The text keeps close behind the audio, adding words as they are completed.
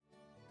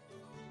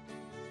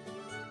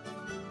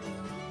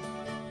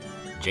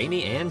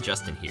Jamie and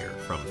Justin here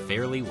from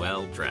Fairly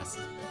Well Dressed.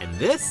 And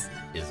this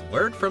is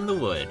Word from the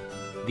Wood,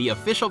 the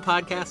official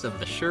podcast of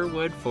the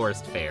Sherwood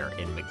Forest Fair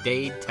in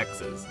McDade,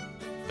 Texas,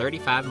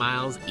 35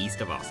 miles east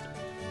of Austin.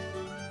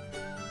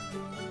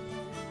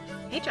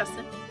 Hey,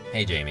 Justin.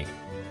 Hey, Jamie.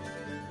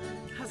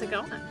 How's it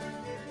going?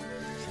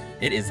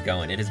 It is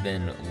going. It has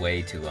been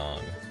way too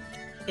long.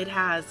 It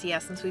has, yeah,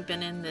 since we've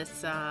been in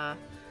this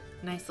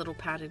nice little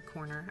padded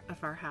corner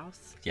of our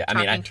house. Yeah,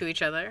 talking to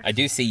each other. I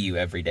do see you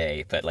every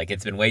day, but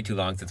it's been way too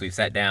long since we've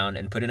sat down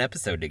and put an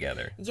episode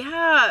together.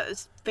 Yeah,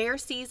 fair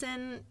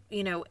season,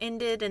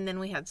 ended, and then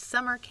we had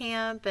summer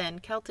camp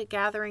and Celtic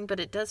gathering, but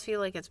it does feel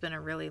like it's been a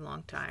really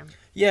long time.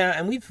 Yeah,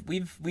 and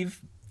we've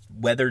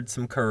weathered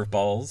some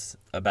curveballs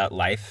about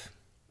life.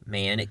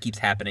 Man, it keeps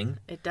happening.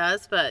 It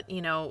does, but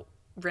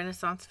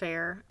Renaissance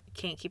Fair,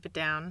 can't keep it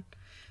down.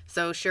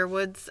 So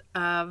Sherwood's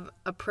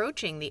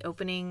approaching the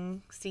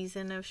opening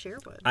season of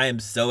Sherwood. I am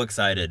so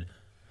excited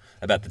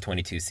about the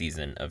 22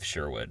 season of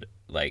Sherwood.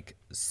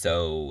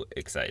 So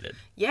excited.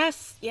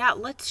 Yes. Yeah.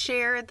 Let's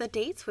share the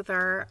dates with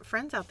our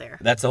friends out there.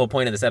 That's the whole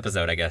point of this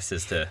episode, I guess,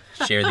 is to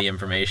share the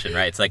information,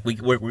 right? It's like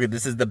we're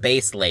this is the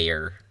base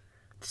layer.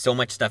 So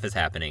much stuff is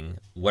happening.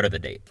 What are the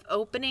dates?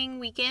 Opening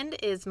weekend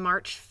is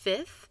March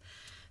 5th.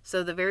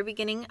 So the very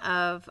beginning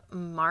of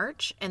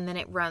March, and then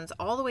it runs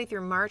all the way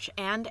through March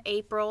and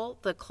April.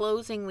 The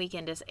closing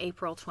weekend is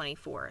April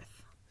 24th.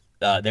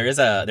 There is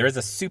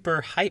a super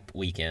hype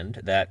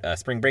weekend, that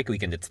spring break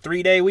weekend. It's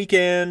 3-day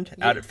weekend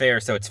out at Fair.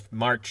 So it's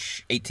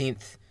March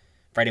 18th,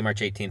 Friday, March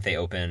 18th they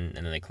open,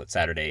 and then they close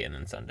Saturday and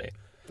then Sunday.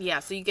 Yeah,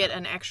 so you get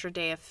an extra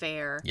day of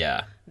fair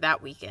Yeah.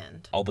 that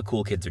weekend. All the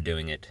cool kids are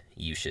doing it.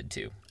 You should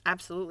too.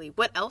 Absolutely.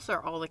 What else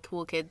are all the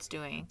cool kids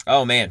doing?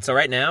 Oh, man. So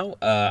right now,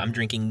 I'm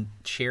drinking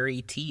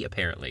cherry tea,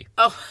 apparently.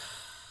 Oh,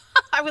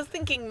 I was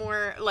thinking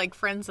more like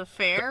Friends of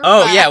Fair.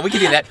 Oh, yeah, we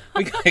could do that.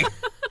 We could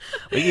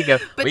go.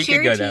 But we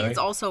cherry could go tea that way. is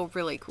also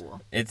really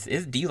cool.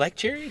 Do you like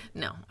cherry?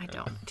 No, I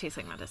don't. It tastes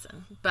like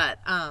medicine. But,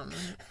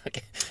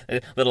 Okay.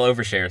 A little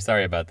overshare.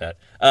 Sorry about that.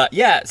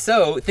 Yeah,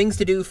 so things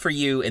to do for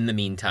you in the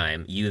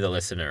meantime, you the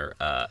listener,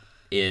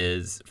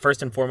 is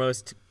first and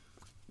foremost,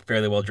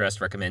 Fairly Well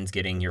Dressed recommends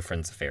getting your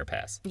Friends of Fair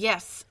pass.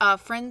 yes,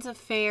 Friends of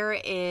Fair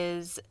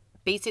is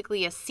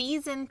basically a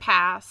season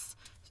pass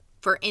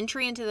for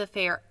entry into the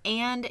fair,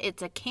 and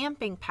it's a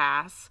camping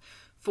pass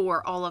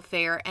for all of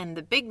fair. And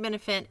the big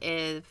benefit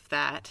is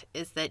that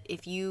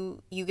if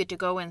you get to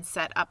go and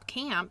set up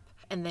camp,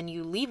 and then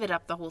you leave it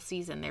up the whole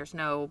season. There's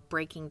no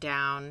breaking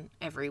down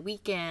every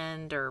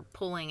weekend or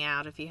pulling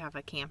out if you have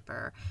a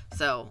camper.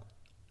 So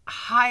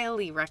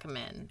highly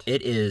recommend.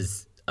 It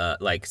is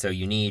so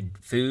you need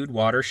food,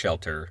 water,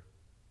 shelter,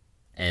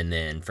 and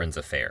then Friends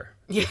of Fair.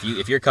 Yeah.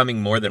 If you're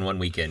coming more than one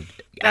weekend,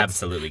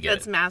 absolutely get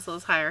That's it.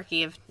 Maslow's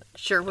hierarchy of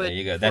Sherwood. There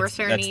you go. Forest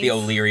Fair That's needs. the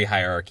O'Leary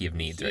hierarchy of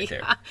needs right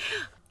there.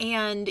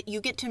 And you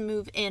get to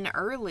move in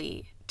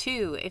early,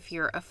 too, if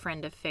you're a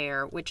friend of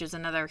fair, which is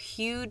another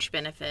huge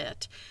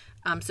benefit.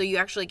 So you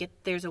actually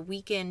there's a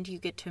weekend you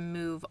get to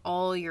move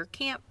all your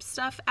camp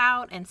stuff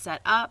out and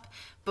set up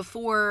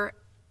before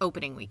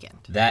opening weekend.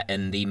 That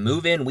and the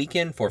move-in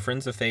weekend for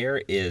Friends of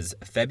Fair is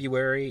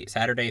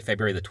Saturday,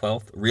 February the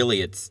 12th.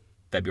 Really, it's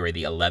February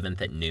the 11th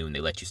at noon. They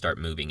let you start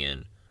moving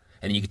in,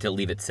 and then you get to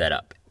leave it set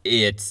up.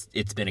 It's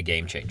been a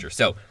game changer.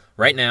 So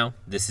right now,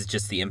 this is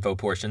just the info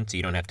portion, so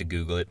you don't have to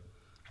Google it.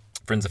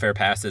 Friends of Fair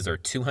passes are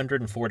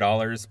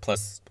 $204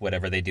 plus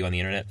whatever they do on the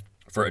internet.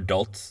 For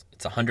adults,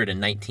 it's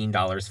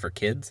 $119 for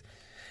kids.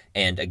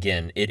 And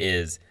again, it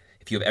is,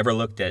 if you've ever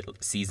looked at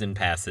season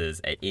passes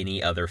at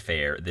any other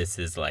fair, this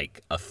is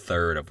like a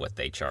third of what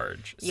they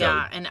charge. So,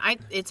 Yeah, and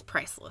it's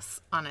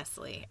priceless,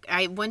 honestly.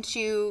 Once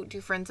you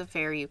do Friends of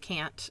Fair, you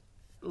can't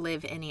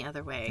live any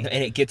other way.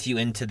 And it gets you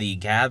into the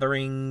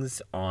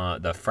gatherings,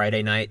 the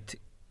Friday night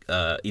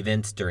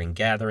events during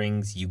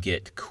gatherings. You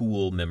get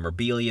cool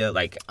memorabilia.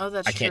 Oh,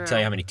 that's I can't true. tell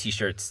you how many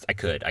T-shirts. I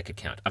could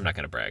count. I'm not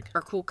going to brag.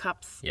 Or cool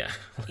cups. Yeah.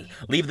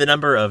 Leave the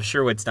number of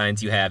Sherwood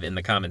Steins you have in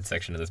the comments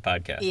section of this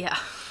podcast. Yeah.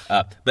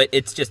 But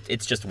it's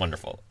just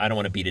wonderful. I don't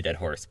want to beat a dead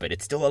horse, but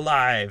it's still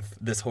alive,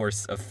 this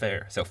horse of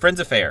fair. So Friends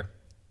of Fair.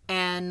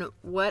 And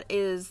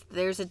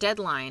there's a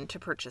deadline to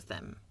purchase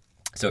them.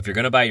 So if you're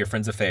going to buy your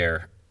Friends of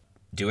Fair,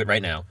 do it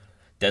right now.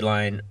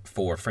 Deadline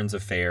for Friends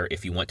of Fair,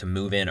 if you want to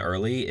move in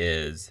early,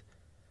 is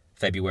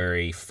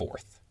February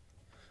 4th.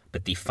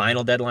 But the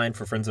final deadline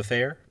for Friends of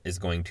Fair is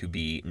going to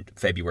be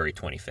February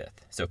 25th.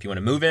 So if you want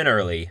to move in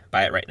early,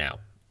 buy it right now.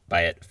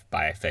 Buy it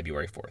by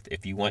February 4th.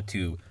 If you want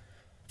to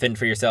fend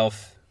for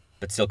yourself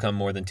but still come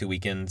more than 2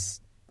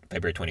 weekends,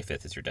 February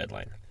 25th is your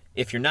deadline.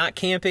 If you're not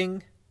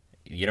camping,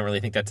 you don't really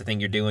think that's a thing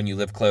you're doing, you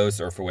live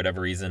close, or for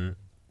whatever reason,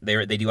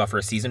 they do offer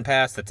a season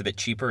pass that's a bit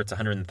cheaper. It's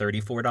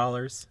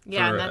 $134.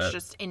 Yeah, and that's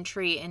just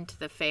entry into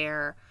the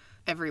fair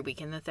every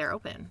weekend that they're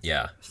open.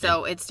 Yeah.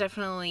 So it's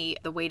definitely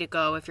the way to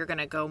go if you're going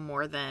to go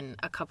more than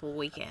a couple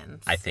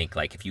weekends. I think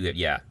if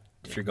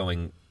you're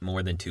going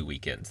more than 2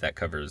 weekends,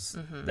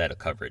 that'll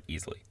cover it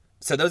easily.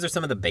 So those are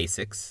some of the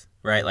basics,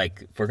 right?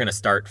 If we're going to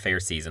start fair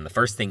season, the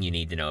first thing you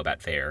need to know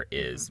about fair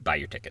is buy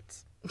your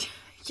tickets.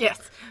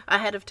 Yes,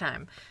 ahead of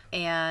time.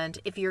 And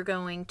if you're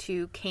going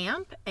to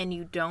camp and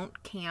you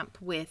don't camp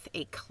with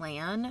a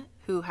clan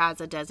who has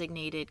a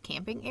designated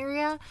camping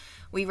area,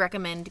 we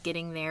recommend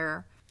getting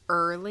there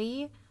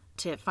early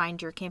to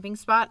find your camping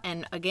spot.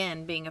 And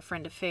again, being a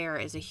friend of fair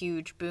is a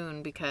huge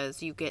boon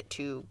because you get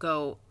to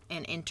go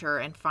and enter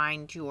and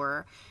find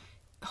your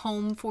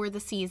home for the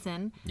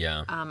season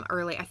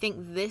early. I think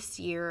this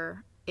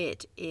year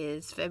it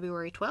is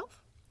February 12th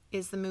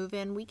is the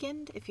move-in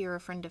weekend if you're a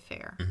friend of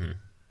fair. Mm-hmm.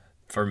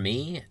 For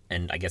me,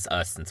 and I guess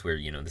us, since we're,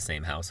 the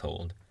same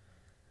household,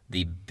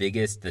 the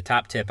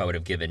top tip I would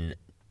have given,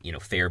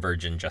 Fair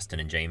Virgin, Justin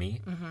and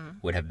Jamie,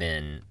 would have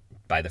been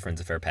buy the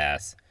Friends of Fair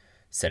Pass,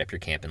 set up your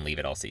camp, and leave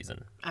it all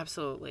season.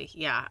 Absolutely.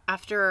 Yeah.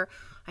 After,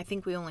 I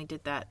think we only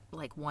did that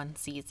like one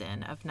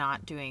season of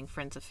not doing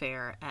Friends of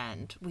Fair,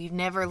 and we've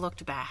never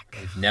looked back.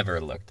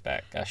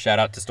 Shout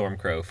out to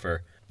Stormcrow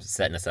for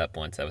setting us up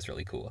once. That was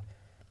really cool.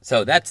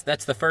 So that's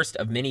the first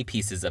of many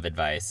pieces of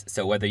advice.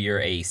 So whether you're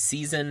a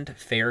seasoned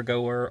fair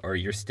goer or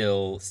you're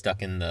still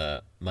stuck in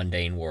the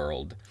mundane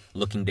world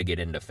looking to get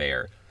into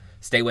fair,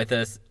 stay with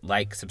us,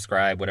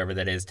 subscribe, whatever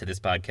that is to this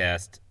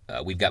podcast.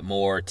 We've got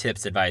more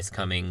tips, advice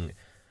coming,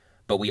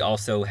 but we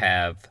also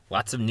have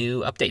lots of new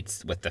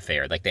updates with the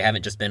fair. They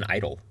haven't just been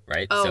idle,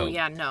 right?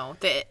 No.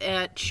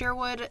 At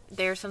Sherwood,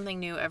 there's something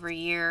new every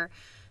year.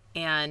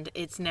 And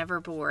it's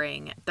never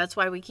boring. That's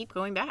why we keep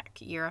going back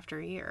year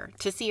after year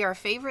to see our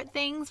favorite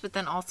things, but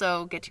then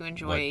also get to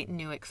enjoy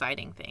new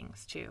exciting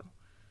things too.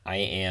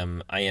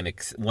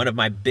 One of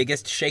my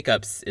biggest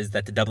shakeups is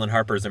that the Dublin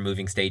Harpers are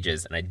moving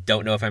stages, and I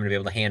don't know if I'm going to be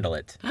able to handle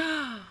it.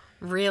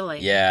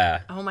 Really?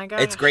 Yeah. Oh my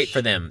gosh. It's great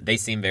for them. They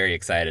seem very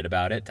excited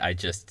about it.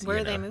 Where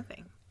are they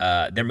moving?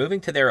 They're moving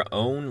to their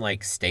own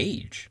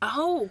stage.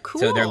 Oh,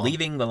 cool. So they're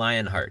leaving the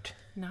Lionheart.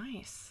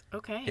 Nice.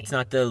 Okay. It's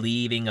not the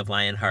leaving of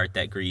Lionheart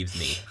that grieves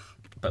me,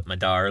 but my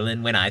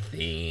darling, when I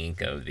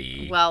think of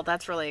thee. Well,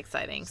 that's really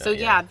exciting. So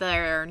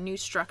there are new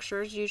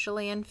structures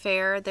usually in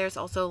fair. There's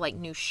also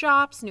new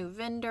shops, new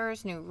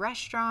vendors, new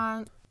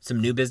restaurants.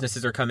 Some new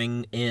businesses are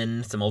coming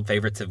in. Some old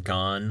favorites have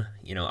gone.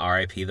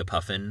 R.I.P. the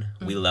Puffin.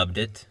 Mm-hmm. We loved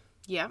it.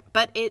 Yeah,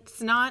 but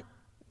it's not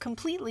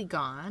completely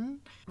gone,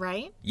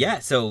 right? Yeah,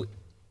 so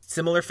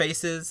similar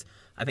faces.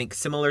 I think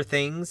similar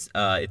things.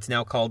 It's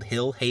now called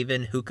Hill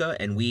Haven Hookah,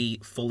 and we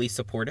fully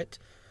support it.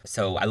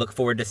 So I look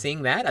forward to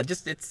seeing that.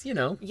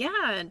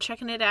 Yeah, and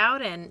checking it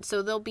out. And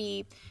so there'll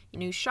be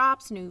new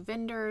shops, new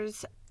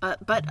vendors,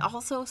 but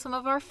also some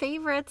of our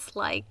favorites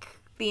like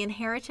The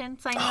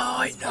Inheritance, I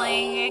know, is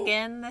playing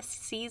again this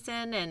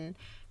season. And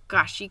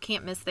gosh, you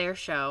can't miss their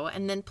show.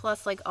 And then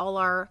plus all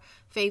our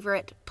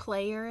favorite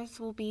players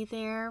will be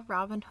there.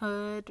 Robin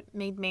Hood,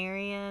 Maid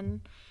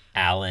Marian.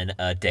 Alan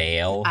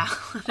Dale.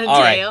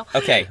 All right.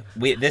 Okay.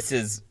 This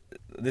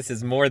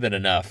is more than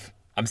enough.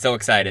 I'm so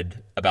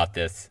excited about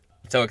this.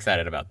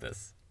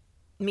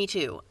 Me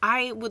too.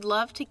 I would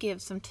love to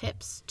give some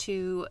tips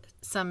to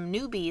some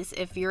newbies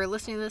if you're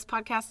listening to this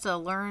podcast to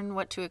learn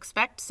what to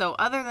expect. So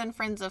other than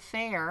Friends of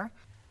Fair,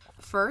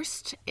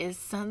 first is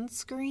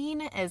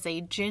sunscreen. As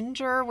a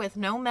ginger with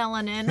no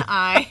melanin,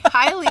 I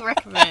highly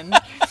recommend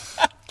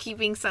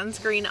keeping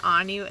sunscreen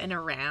on you and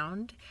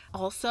around.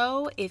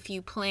 Also, if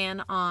you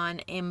plan on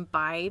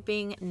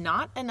imbibing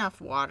not enough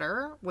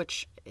water,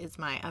 which is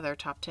my other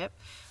top tip,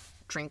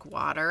 drink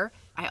water.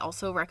 I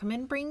also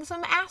recommend bringing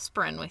some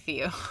aspirin with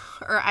you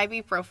or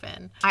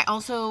ibuprofen. I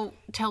also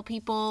tell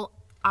people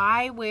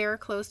I wear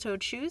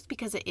closed-toed shoes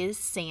because it is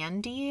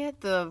sandy.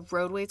 The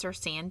roadways are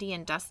sandy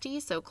and dusty,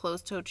 so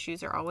closed-toed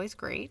shoes are always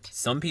great.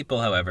 Some people,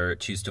 however,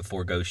 choose to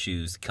forego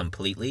shoes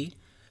completely.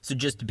 So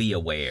just be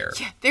aware.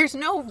 Yeah, there's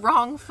no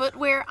wrong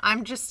footwear.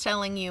 I'm just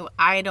telling you,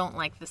 I don't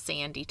like the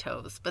sandy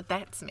toes, but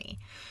that's me.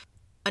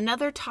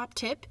 Another top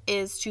tip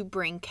is to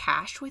bring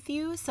cash with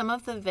you. Some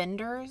of the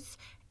vendors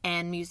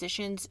and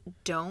musicians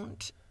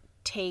don't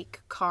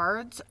take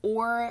cards,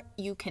 or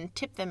you can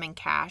tip them in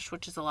cash,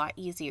 which is a lot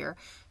easier.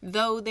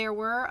 Though there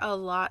were a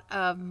lot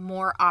of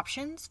more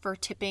options for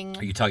tipping.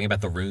 Are you talking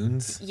about the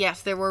runes?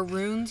 Yes, there were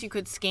runes you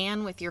could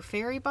scan with your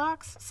fairy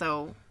box.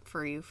 So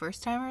for you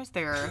first timers,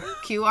 there are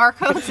QR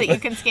codes that you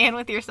can scan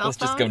with your cell phone. Let's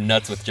just go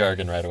nuts with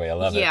jargon right away. I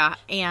love it. Yeah,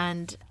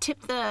 and tip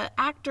the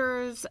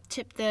actors,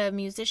 tip the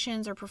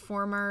musicians or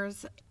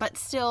performers, but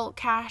still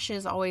cash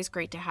is always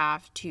great to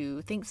have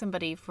to thank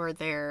somebody for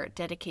their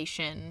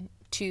dedication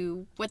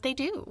to what they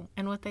do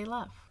and what they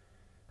love.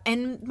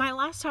 And my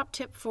last top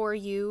tip for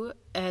you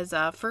as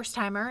a first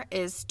timer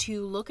is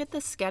to look at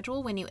the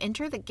schedule. When you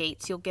enter the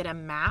gates, you'll get a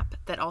map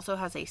that also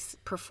has a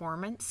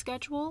performance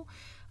schedule.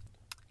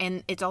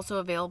 And it's also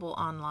available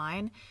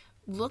online.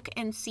 Look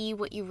and see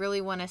what you really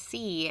want to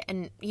see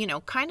and,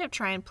 kind of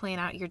try and plan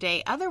out your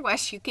day.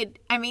 Otherwise,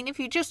 if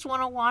you just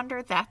want to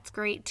wander, that's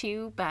great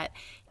too. But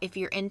if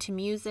you're into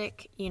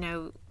music,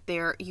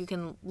 there you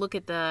can look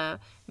at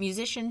the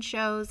musician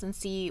shows and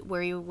see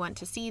where you want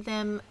to see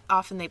them.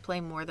 Often they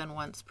play more than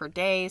once per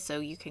day, so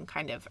you can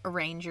kind of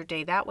arrange your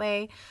day that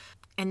way.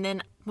 And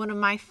then one of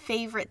my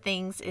favorite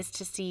things is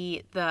to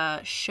see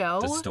the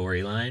show. The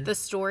storyline. The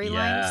storyline.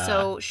 Yeah.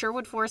 So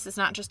Sherwood Forest is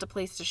not just a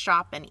place to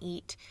shop and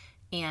eat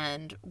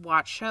and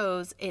watch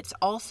shows. It's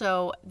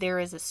also, there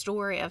is a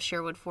story of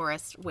Sherwood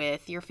Forest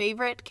with your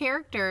favorite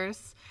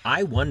characters.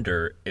 I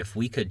wonder if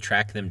we could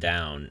track them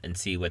down and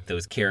see what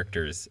those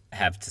characters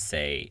have to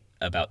say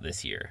about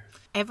this year.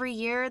 Every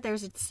year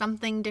there's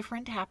something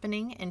different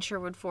happening in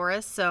Sherwood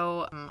Forest.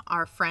 So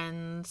our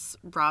friends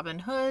Robin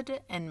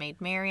Hood and Maid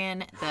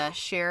Marian, the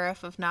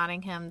Sheriff of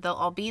Nottingham, they'll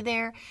all be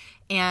there.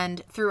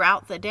 And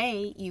throughout the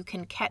day, you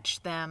can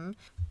catch them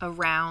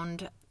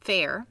around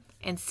fair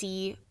and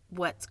see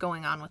what's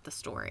going on with the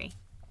story.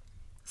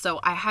 So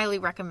I highly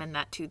recommend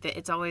that too.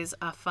 It's always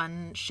a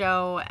fun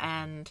show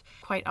and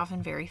quite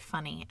often very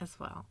funny as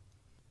well.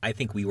 I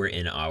think we were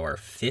in our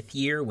 5th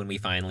year when we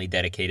finally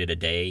dedicated a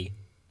day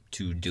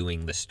to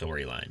doing the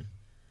storyline.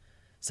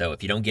 So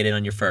if you don't get it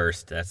on your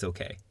first, that's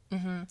okay.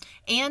 Mm-hmm.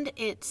 And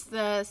it's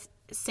the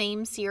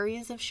same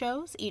series of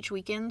shows each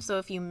weekend. So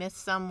if you miss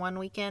some one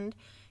weekend,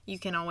 you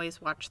can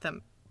always watch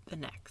them the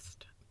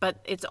next. But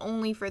it's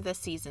only for this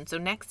season. So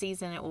next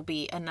season, it will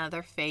be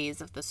another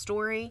phase of the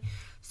story.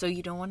 So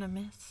you don't want to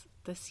miss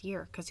this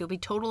year because you'll be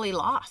totally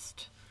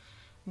lost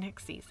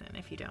next season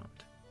if you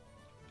don't.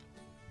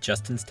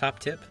 Justin's top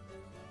tip?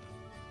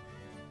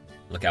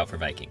 Look out for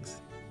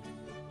Vikings.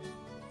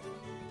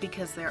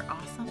 Because they're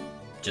awesome?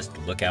 Just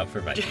look out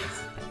for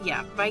Vikings.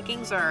 Yeah,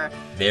 Vikings are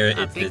big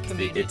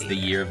community. It's the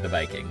year of the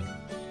Viking.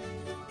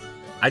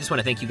 I just want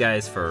to thank you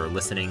guys for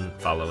listening,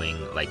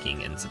 following,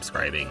 liking, and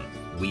subscribing.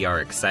 We are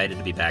excited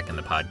to be back in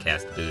the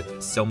podcast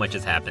booth. So much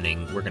is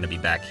happening. We're going to be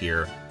back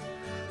here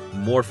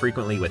more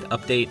frequently with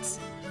updates,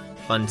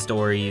 fun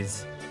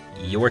stories,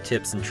 your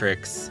tips and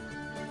tricks.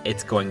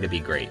 It's going to be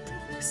great.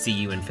 See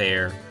you in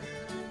fair,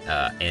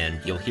 and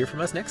you'll hear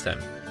from us next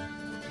time.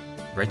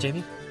 Right,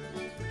 Jamie?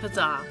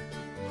 Huzzah.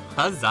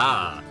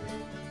 Huzzah!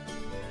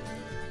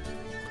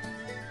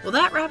 Well,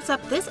 that wraps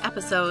up this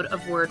episode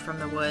of Word from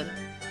the Wood.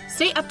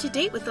 Stay up to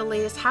date with the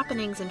latest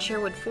happenings in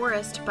Sherwood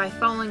Forest by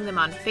following them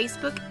on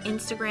Facebook,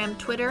 Instagram,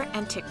 Twitter,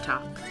 and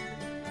TikTok.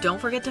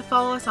 Don't forget to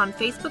follow us on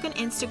Facebook and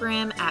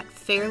Instagram at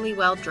Fairly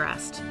Well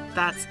Dressed.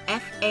 That's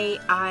Fairely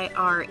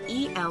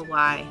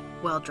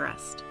Well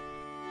Dressed.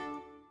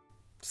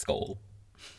 Skull.